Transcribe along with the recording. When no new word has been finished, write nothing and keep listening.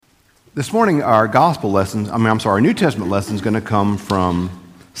This morning, our our New Testament lesson is going to come from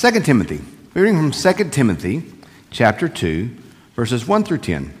 2 Timothy. We're reading from 2 Timothy, chapter 2, verses 1 through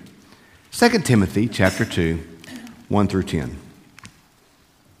 10. 2 Timothy, chapter 2, 1 through 10.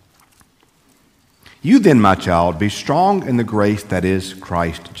 You then, my child, be strong in the grace that is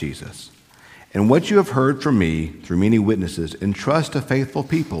Christ Jesus. And what you have heard from me through many witnesses, entrust to faithful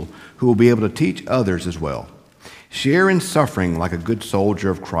people who will be able to teach others as well. Share in suffering like a good soldier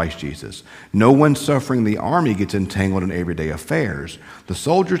of Christ Jesus. No one suffering in the army gets entangled in everyday affairs. The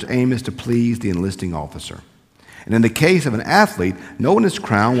soldier's aim is to please the enlisting officer. And in the case of an athlete, no one is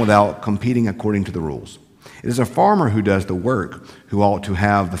crowned without competing according to the rules. It is a farmer who does the work who ought to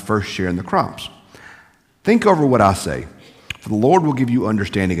have the first share in the crops. Think over what I say, for the Lord will give you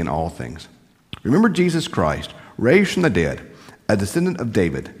understanding in all things. Remember Jesus Christ, raised from the dead, a descendant of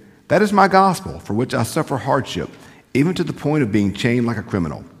David. That is my gospel, for which I suffer hardship, even to the point of being chained like a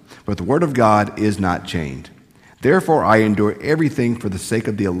criminal. But the word of God is not chained. Therefore I endure everything for the sake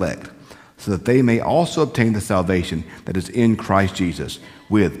of the elect, so that they may also obtain the salvation that is in Christ Jesus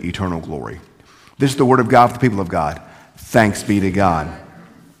with eternal glory. This is the word of God for the people of God. Thanks be to God.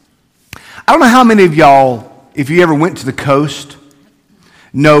 I don't know how many of y'all, if you ever went to the coast,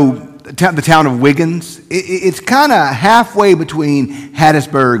 know the town of Wiggins. It's kind of halfway between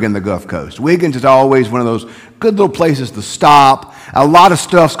Hattiesburg and the Gulf Coast. Wiggins is always one of those good little places to stop. A lot of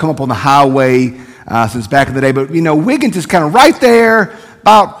stuff's come up on the highway since back in the day. But, Wiggins is kind of right there,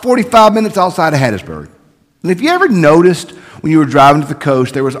 about 45 minutes outside of Hattiesburg. And if you ever noticed when you were driving to the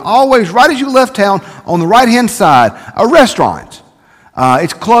coast, there was always, right as you left town, on the right-hand side, a restaurant.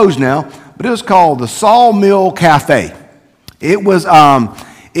 It's closed now, but it was called the Sawmill Cafe. It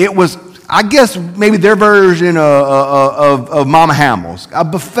was, I guess, maybe their version of Mama Hamil's. A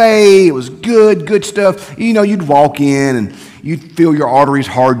buffet, it was good stuff. You'd walk in and you'd feel your arteries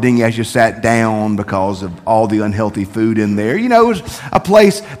hardening as you sat down because of all the unhealthy food in there. It was a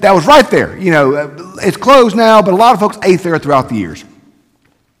place that was right there. It's closed now, but a lot of folks ate there throughout the years.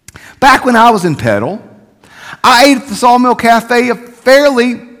 Back when I was in Petal, I ate at the Sawmill Cafe a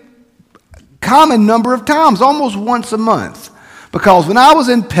fairly common number of times, almost once a month. Because when I was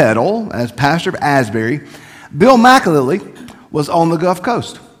in Petal, as pastor of Asbury, Bill McAlilly was on the Gulf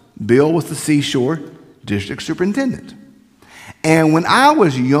Coast. Bill was the Seashore District Superintendent. And when I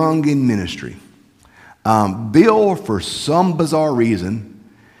was young in ministry, Bill, for some bizarre reason,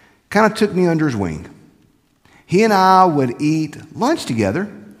 kind of took me under his wing. He and I would eat lunch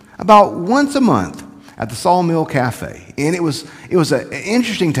together about once a month at the Sawmill Cafe. And it was an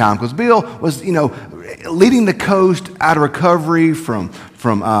interesting time because Bill was, leading the coast out of recovery from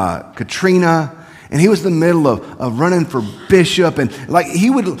Katrina, and he was in the middle of running for bishop, and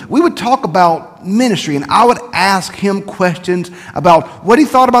we would talk about ministry, and I would ask him questions about what he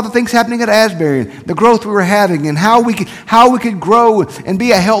thought about the things happening at Asbury and the growth we were having and how we could grow and be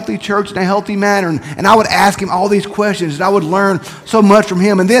a healthy church in a healthy manner. And I would ask him all these questions, and I would learn so much from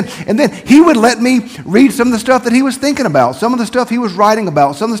him. And then he would let me read some of the stuff that he was thinking about, some of the stuff he was writing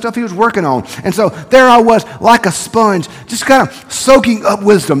about, some of the stuff he was working on. And so there I was, like a sponge, just kind of soaking up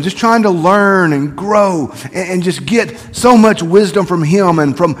wisdom, just trying to learn and grow and just get so much wisdom from him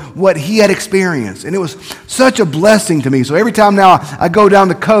and from what he had experienced. And it was such a blessing to me. So every time now I go down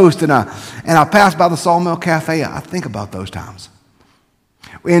the coast and I pass by the Sawmill Cafe, I think about those times.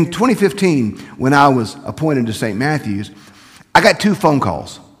 In 2015, when I was appointed to St. Matthew's, I got 2 phone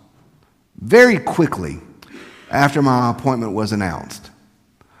calls very quickly after my appointment was announced.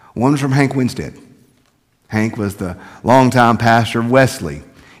 One was from Hank Winstead. Hank was the longtime pastor of Wesley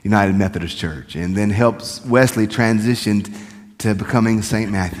United Methodist Church, and then helped Wesley transition to becoming St.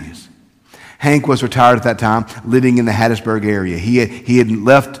 Matthew's. Hank was retired at that time, living in the Hattiesburg area. He had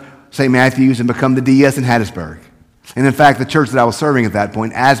left St. Matthew's and become the DS in Hattiesburg. And in fact, the church that I was serving at that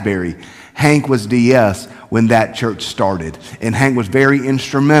point, Asbury, Hank was DS when that church started. And Hank was very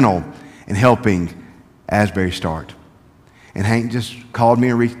instrumental in helping Asbury start. And Hank just called me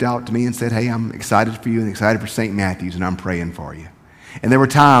and reached out to me and said, "Hey, I'm excited for you and excited for St. Matthew's, and I'm praying for you." And there were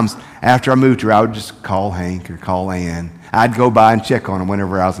times after I moved here, I would just call Hank or call Ann. I'd go by and check on him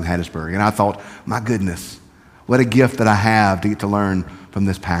whenever I was in Hattiesburg. And I thought, my goodness, what a gift that I have to get to learn from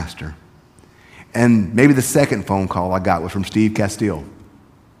this pastor. And maybe the second phone call I got was from Steve Castile.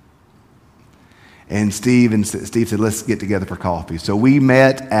 And Steve said, "Let's get together for coffee." So we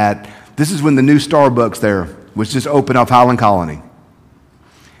met this is when the new Starbucks there was just open off Highland Colony.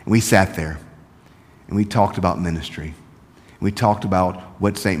 And we sat there and we talked about ministry. We talked about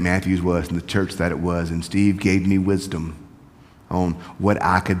what St. Matthew's was and the church that it was, and Steve gave me wisdom on what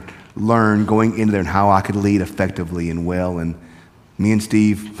I could learn going into there and how I could lead effectively and well. And Me and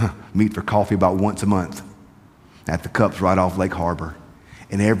Steve meet for coffee about once a month at the Cups right off Lake Harbor.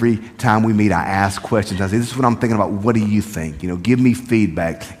 And every time we meet, I ask questions. I say, this is what I'm thinking about. What do you think? Give me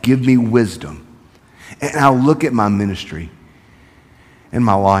feedback. Give me wisdom. And I'll look at my ministry and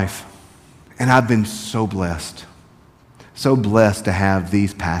my life, and I've been so blessed to have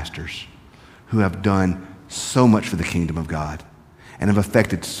these pastors who have done so much for the kingdom of God and have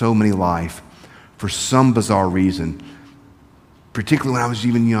affected so many lives for some bizarre reason, particularly when I was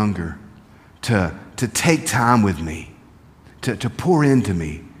even younger, to take time with me, to pour into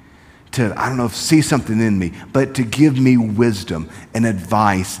me, to, see something in me, but to give me wisdom and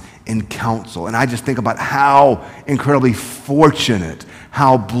advice and counsel. And I just think about how incredibly fortunate,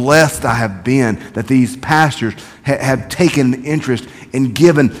 how blessed I have been that these pastors have taken an interest and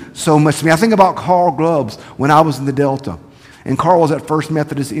given so much to me. I think about Carl Grubbs when I was in the Delta. And Carl was at First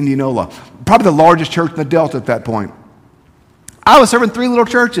Methodist Indianola, probably the largest church in the Delta at that point. I was serving 3 little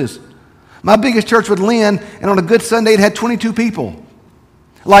churches. My biggest church was Lynn, and on a good Sunday, it had 22 people.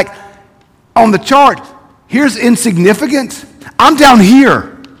 Like, on the chart, here's insignificant. I'm down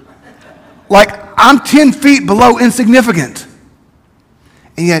here. Like, I'm 10 feet below insignificant.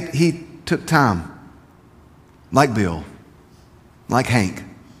 And yet, he took time, like Bill, like Hank,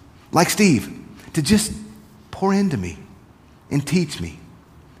 like Steve, to just pour into me and teach me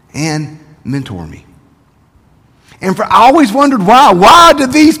and mentor me. And I always wondered why. Why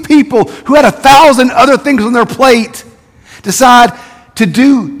did these people who had 1,000 other things on their plate decide to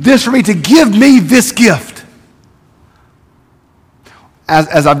do this for me, to give me this gift?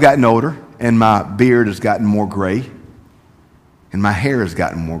 As I've gotten older and my beard has gotten more gray and my hair has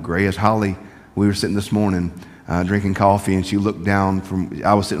gotten more gray, as Holly, we were sitting this morning drinking coffee, and she looked down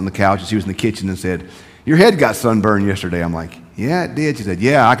I was sitting on the couch and she was in the kitchen and said, "Your head got sunburned yesterday." I'm like, "Yeah, it did." She said,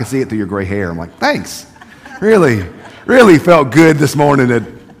 "Yeah, I can see it through your gray hair." I'm like, "Thanks." Really felt good this morning at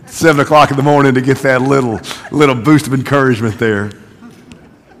 7 o'clock in the morning to get that little boost of encouragement there.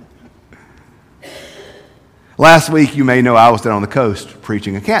 Last week, you may know, I was down on the coast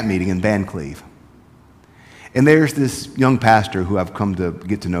preaching a camp meeting in Vancleave. And there's this young pastor who I've come to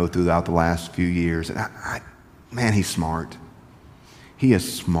get to know throughout the last few years. And man, he's smart. He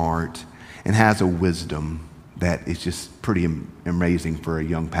is smart and has a wisdom that is just pretty amazing for a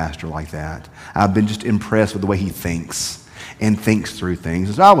young pastor like that. I've been just impressed with the way he thinks and thinks through things.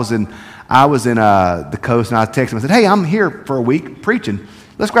 And so I was in the coast, and I texted him. I said, "Hey, I'm here for a week preaching.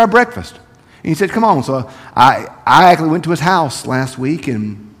 Let's grab breakfast." And he said, "Come on." So I actually went to his house last week,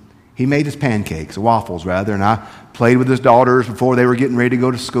 and he made his pancakes, waffles rather, and I played with his daughters before they were getting ready to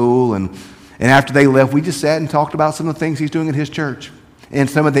go to school. And after they left, we just sat and talked about some of the things he's doing at his church, and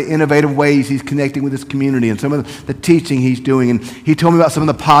some of the innovative ways he's connecting with his community, and some of the teaching he's doing. And he told me about some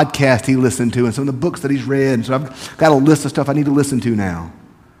of the podcasts he listened to and some of the books that he's read. And so I've got a list of stuff I need to listen to now.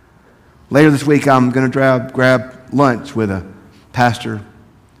 Later this week, I'm going to grab lunch with a pastor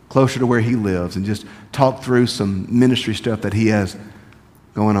closer to where he lives and just talk through some ministry stuff that he has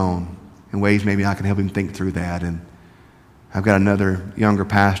going on in ways maybe I can help him think through that. And I've got another younger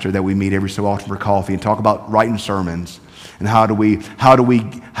pastor that we meet every so often for coffee and talk about writing sermons. And how do we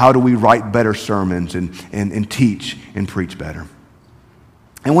write better sermons and teach and preach better?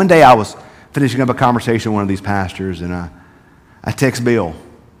 And one day I was finishing up a conversation with one of these pastors, and I text Bill,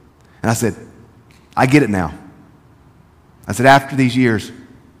 and I said, "I get it now." I said, "After these years,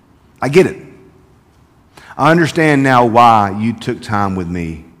 I get it. I understand now why you took time with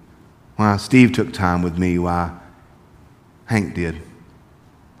me, why Steve took time with me, why Hank did.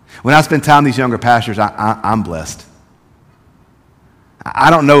 When I spend time with these younger pastors, I'm blessed.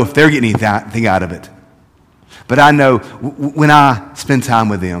 I don't know if they're getting anything out of it, but I know when I spend time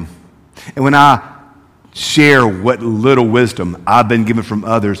with them and when I share what little wisdom I've been given from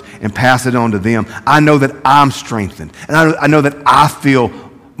others and pass it on to them, I know that I'm strengthened, and I know that I feel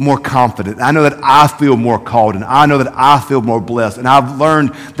more confident. I know that I feel more called, and I know that I feel more blessed. And I've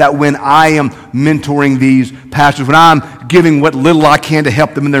learned that when I am mentoring these pastors, when I'm giving what little I can to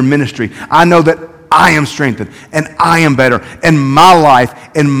help them in their ministry, I know that I am strengthened and I am better, and my life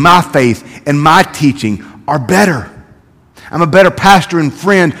and my faith and my teaching are better. I'm a better pastor and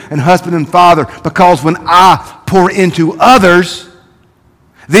friend and husband and father because when I pour into others,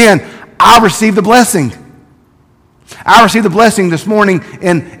 then I receive the blessing. I received the blessing this morning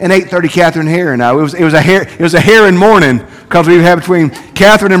in 8:30 Catherine Heron. Now it was a Heron morning because we have between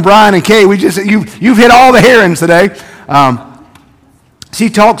Catherine and Brian and Kay. You've hit all the Herons today. She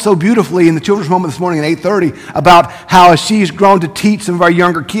talked so beautifully in the children's moment this morning at 8:30 about how as she's grown to teach some of our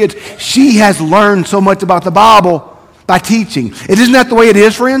younger kids, she has learned so much about the Bible by teaching. Isn't that the way it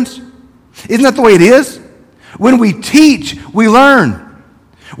is, friends? Isn't that the way it is? When we teach, we learn.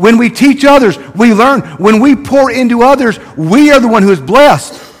 When we teach others, we learn. When we pour into others, we are the one who is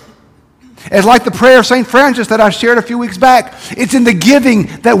blessed. It's like the prayer of St. Francis that I shared a few weeks back. It's in the giving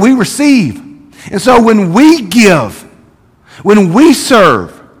that we receive. And so when we give, when we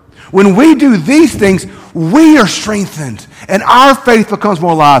serve, when we do these things, we are strengthened and our faith becomes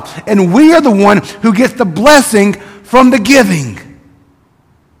more alive. And we are the one who gets the blessing from the giving.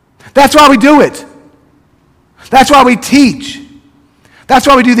 That's why we do it. That's why we teach. That's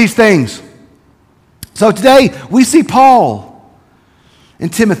why we do these things. So today we see Paul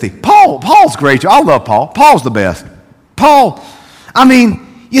and Timothy. Paul's great. I love Paul. Paul's the best. Paul,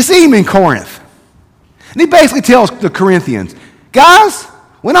 you see him in Corinth. And he basically tells the Corinthians, guys,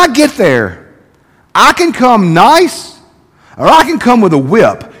 when I get there, I can come nice or I can come with a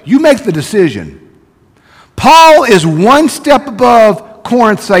whip. You make the decision. Paul is one step above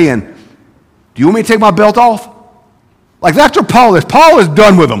Corinth saying, do you want me to take my belt off? Like that's where Paul is. Paul is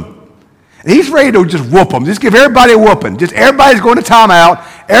done with them. And he's ready to just whoop them. Just give everybody a whooping. Just everybody's going to timeout.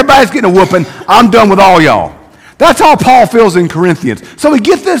 Everybody's getting a whooping. I'm done with all y'all. That's how Paul feels in Corinthians. So we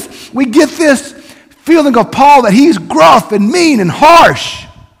get this feeling of Paul that he's gruff and mean and harsh.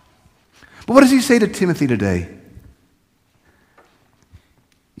 But what does he say to Timothy today?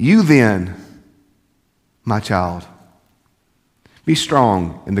 You then, my child, be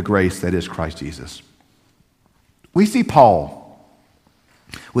strong in the grace that is Christ Jesus. We see Paul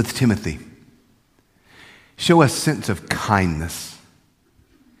with Timothy show a sense of kindness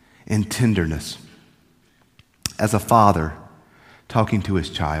and tenderness as a father talking to his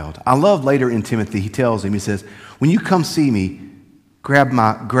child. I love later in Timothy, he tells him, he says, when you come see me, grab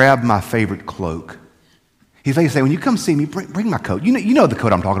my favorite cloak. He's like to say, when you come see me, bring my coat. You know the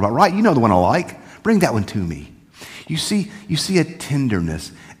coat I'm talking about, right? You know the one I like. Bring that one to me. You see a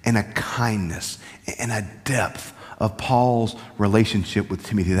tenderness and a kindness and a depth of Paul's relationship with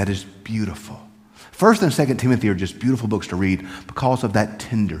Timothy that is beautiful. 1st and 2nd Timothy are just beautiful books to read because of that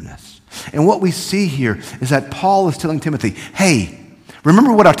tenderness. And what we see here is that Paul is telling Timothy, hey,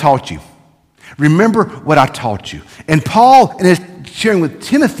 remember what I taught you. Remember what I taught you. And Paul, in his sharing with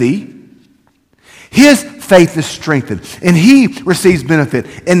Timothy, his faith is strengthened, and he receives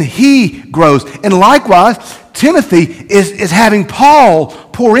benefit, and he grows. And likewise, Timothy is having Paul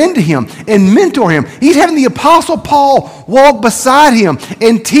pour into him and mentor him. He's having the Apostle Paul walk beside him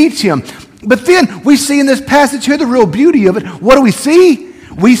and teach him. But then we see in this passage here the real beauty of it. What do we see?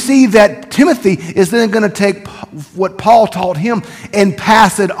 We see that Timothy is then going to take what Paul taught him and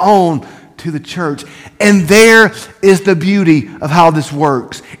pass it on to the church. And there is the beauty of how this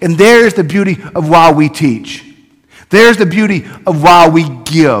works. And there's the beauty of why we teach. There's the beauty of why we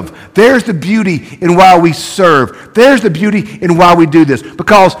give. There's the beauty in why we serve. There's the beauty in why we do this.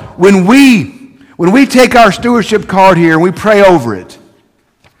 Because when we take our stewardship card here and we pray over it,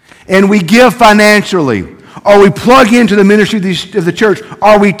 and we give financially, or we plug into the ministry of the church,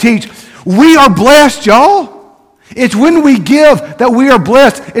 or we teach, we are blessed, y'all. It's when we give that we are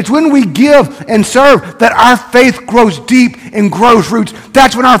blessed. It's when we give and serve that our faith grows deep and grows roots.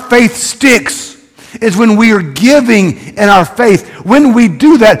 That's when our faith sticks. Is when we are giving in our faith. When we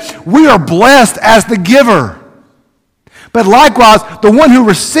do that, we are blessed as the giver. But likewise, the one who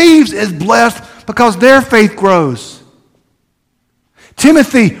receives is blessed because their faith grows.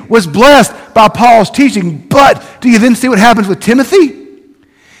 Timothy was blessed by Paul's teaching, but do you then see what happens with Timothy?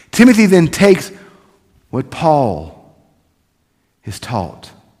 Timothy then takes what Paul has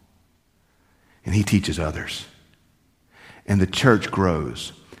taught, and he teaches others. And the church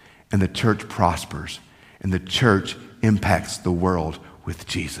grows, and the church prospers, and the church impacts the world with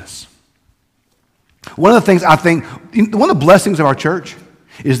Jesus. One of the things I think, one of the blessings of our church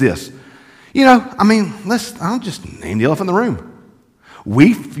is this. I'll just name the elephant in the room.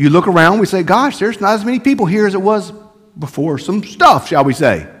 You look around, we say, gosh, there's not as many people here as it was before some stuff, shall we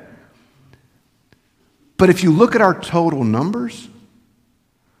say. But if you look at our total numbers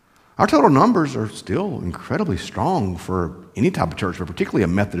are still incredibly strong for any type of church, but particularly a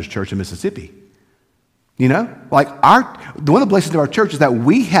Methodist church in Mississippi. One of the blessings of our church is that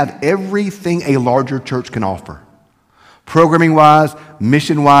we have everything a larger church can offer. Programming-wise,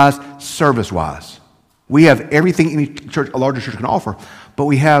 mission-wise, service-wise. We have everything a larger church can offer, but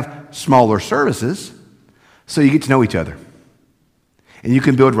we have smaller services, so you get to know each other. And you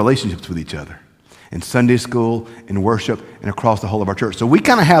can build relationships with each other. In Sunday school, in worship, and across the whole of our church. So we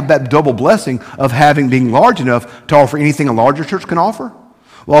kind of have that double blessing of being large enough to offer anything a larger church can offer,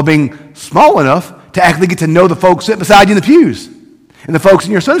 while being small enough to actually get to know the folks sitting beside you in the pews and the folks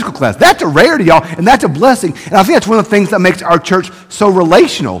in your Sunday school class. That's a rarity, y'all, and that's a blessing. And I think that's one of the things that makes our church so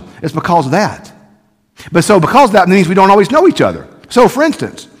relational is because of that. But so because of that means we don't always know each other. So for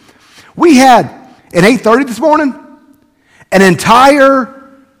instance, we had at 8:30 this morning an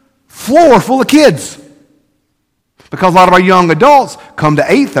entire floor full of kids. Because a lot of our young adults come to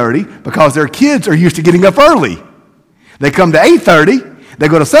 8:30 because their kids are used to getting up early. They come to 8:30, they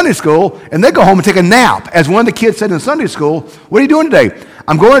go to Sunday school, and they go home and take a nap. As one of the kids said in Sunday school, what are you doing today?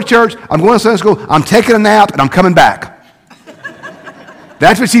 I'm going to church, I'm going to Sunday school, I'm taking a nap, and I'm coming back.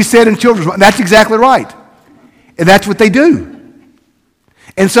 That's what she said in children's. That's exactly right. And that's what they do.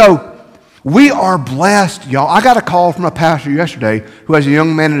 And so we are blessed, y'all. I got a call from a pastor yesterday who has a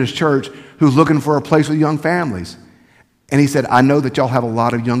young man in his church who's looking for a place with young families. And he said, I know that y'all have a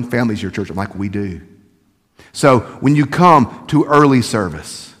lot of young families in your church. I'm like, we do. So when you come to early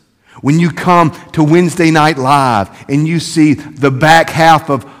service, when you come to Wednesday Night Live and you see the back half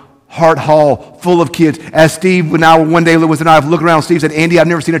of Hart Hall full of kids, as Steve, when I one day was and I looked around, Steve said, Andy, I've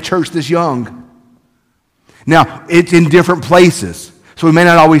never seen a church this young. Now, it's in different places, so we may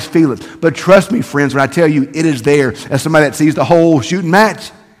not always feel it. But trust me, friends, when I tell you it is there, as somebody that sees the whole shooting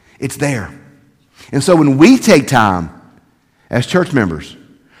match, it's there. And so when we take time as church members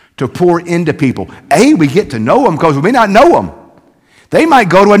to pour into people, we get to know them because we may not know them. They might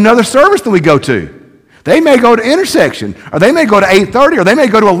go to another service than we go to. They may go to intersection, or they may go to 8:30, or they may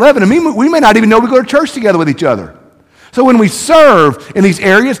go to 11, and we may not even know we go to church together with each other. So when we serve in these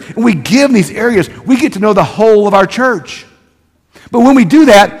areas, and we give in these areas, we get to know the whole of our church. But when we do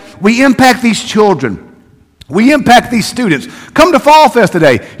that, we impact these children. We impact these students. Come to Fall Fest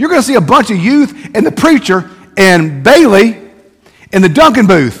today. You're going to see a bunch of youth and the preacher and Bailey in the dunking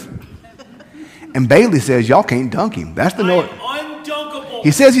booth. And Bailey says, y'all can't dunk him. That's the noise. Undunkable.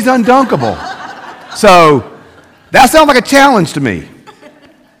 He says he's undunkable. So that sounds like a challenge to me.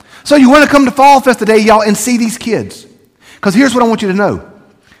 So you want to come to Fall Fest today, y'all, and see these kids. Because here's what I want you to know.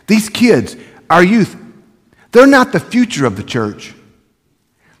 These kids, our youth, they're not the future of the church.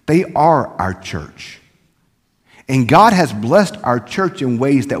 They are our church. And God has blessed our church in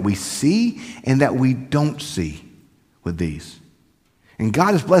ways that we see and that we don't see with these. And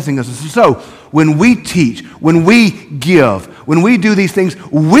God is blessing us. So when we teach, when we give, when we do these things,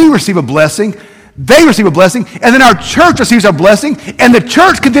 we receive a blessing, they receive a blessing, and then our church receives a blessing, and the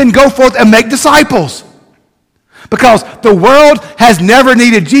church can then go forth and make disciples. Because the world has never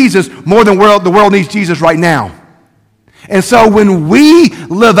needed Jesus more than the world needs Jesus right now. And so when we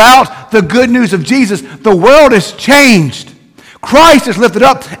live out the good news of Jesus, the world is changed. Christ is lifted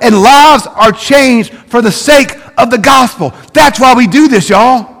up, and lives are changed for the sake of the gospel. That's why we do this,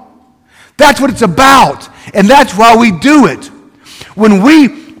 y'all. That's what it's about, and that's why we do it. When we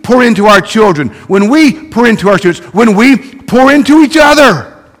pour into our children, when we pour into our church, when we pour into each other,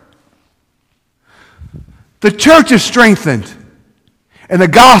 the church is strengthened, and the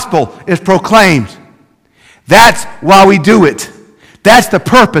gospel is proclaimed. That's why we do it. That's the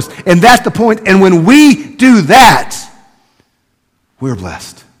purpose, and that's the point. And when we do that, we're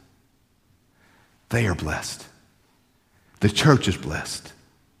blessed. They are blessed. The church is blessed.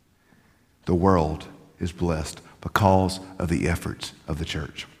 The world is blessed because of the efforts of the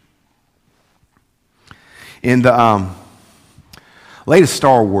church. In the latest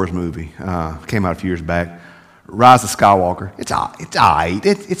Star Wars movie, came out a few years back, Rise of Skywalker. It's all right.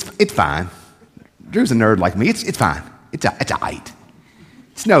 It's fine. Drew's a nerd like me. It's fine. It's all right.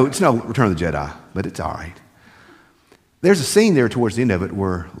 It's no Return of the Jedi, but it's all right. There's a scene there towards the end of it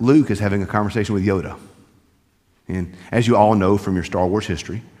where Luke is having a conversation with Yoda. And as you all know from your Star Wars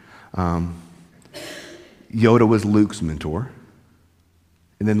history, Yoda was Luke's mentor.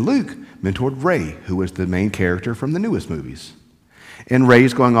 And then Luke mentored Rey, who was the main character from the newest movies. And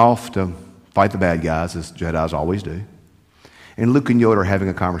Rey's going off to fight the bad guys, as Jedis always do. And Luke and Yoda are having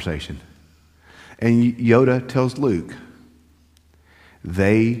a conversation. And Yoda tells Luke,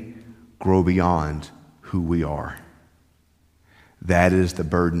 they grow beyond who we are. That is the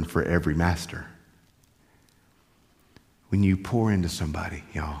burden for every master. When you pour into somebody,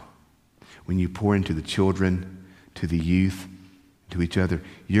 y'all, when you pour into the children, to the youth, to each other,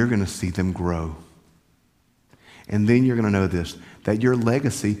 you're going to see them grow. And then you're going to know this, that your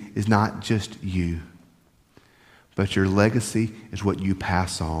legacy is not just you, but your legacy is what you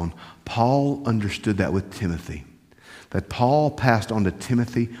pass on. Paul understood that with Timothy, that Paul passed on to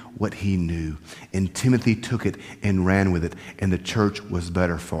Timothy what he knew, and Timothy took it and ran with it, and the church was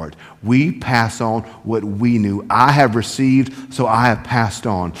better for it. We pass on what we knew. I have received, so I have passed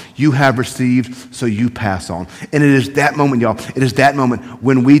on. You have received, so you pass on. And it is that moment, y'all, it is that moment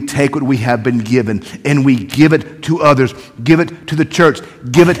when we take what we have been given and we give it to others, give it to the church,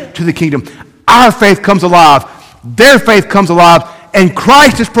 give it to the kingdom. Our faith comes alive, their faith comes alive, and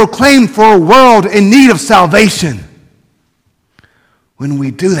Christ is proclaimed for a world in need of salvation. When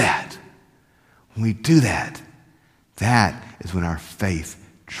we do that, that is when our faith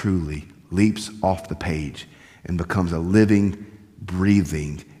truly leaps off the page and becomes a living,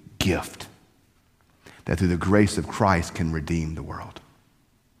 breathing gift that through the grace of Christ can redeem the world.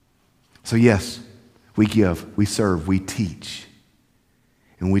 So yes, we give, we serve, we teach.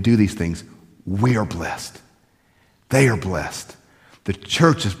 And when we do these things, we are blessed. They are blessed. The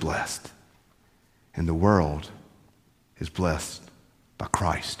church is blessed. And the world is blessed by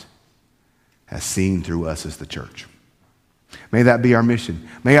Christ, as seen through us as the church. May that be our mission.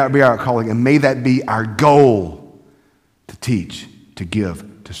 May that be our calling. And may that be our goal, to teach, to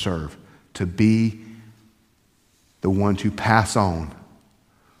give, to serve, to be the ones who pass on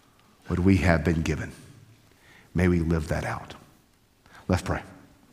what we have been given. May we live that out. Let's pray.